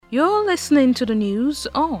You're listening to the news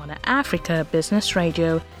on Africa Business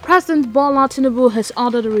Radio. President Bola Tinubu has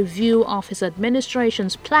ordered a review of his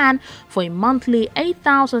administration's plan for a monthly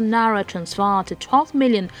 8,000 naira transfer to 12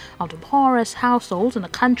 million of the poorest households in the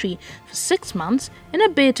country for 6 months in a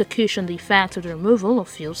bid to cushion the effect of the removal of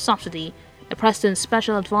fuel subsidy. The President's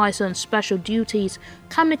Special Advisor on Special Duties,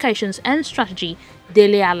 Communications and Strategy,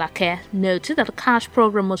 Dele Alake, noted that the cash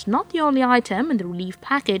program was not the only item in the relief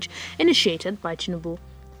package initiated by Tinubu.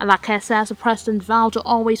 Alake says the President vowed to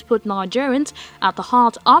always put Nigerians at the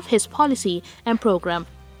heart of his policy and program.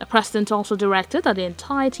 The President also directed that the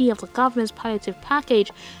entirety of the government's palliative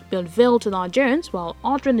package be unveiled to Nigerians while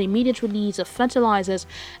ordering the immediate release of fertilizers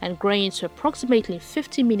and grains to approximately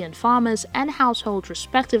 50 million farmers and households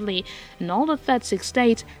respectively in all the 36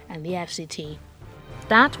 states and the FCT.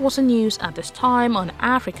 That was the news at this time on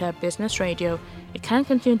Africa Business Radio. You can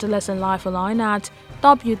continue to listen live online at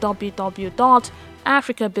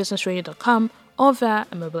www.africabusinessradio.com or via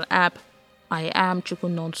a mobile app. I am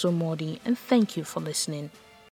Chukwunonso Modi and thank you for listening.